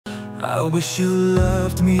I wish you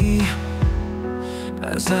loved me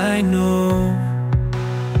as I know.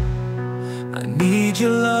 I need your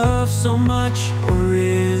love so much, or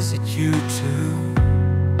is it you too?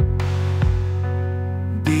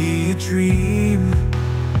 Be a dream,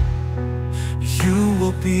 you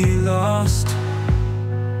will be lost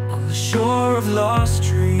on the shore of lost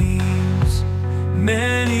dreams.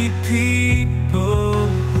 Many people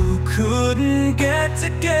who couldn't get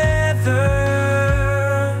together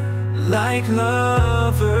like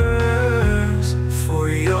lovers for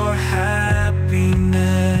your happiness.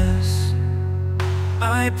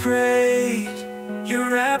 I prayed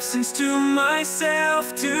your absence to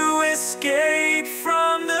myself to escape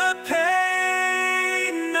from the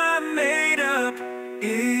pain I made up.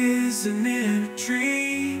 Isn't it a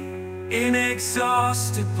dream?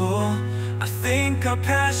 Inexhaustible. I think our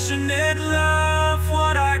passionate love,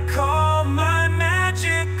 what I call my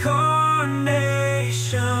magic carnation.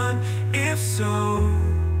 If so,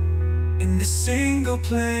 in this single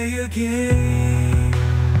player game,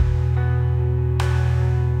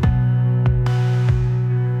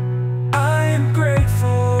 I am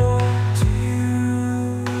grateful to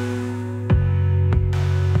you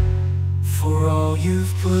for all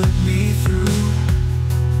you've put me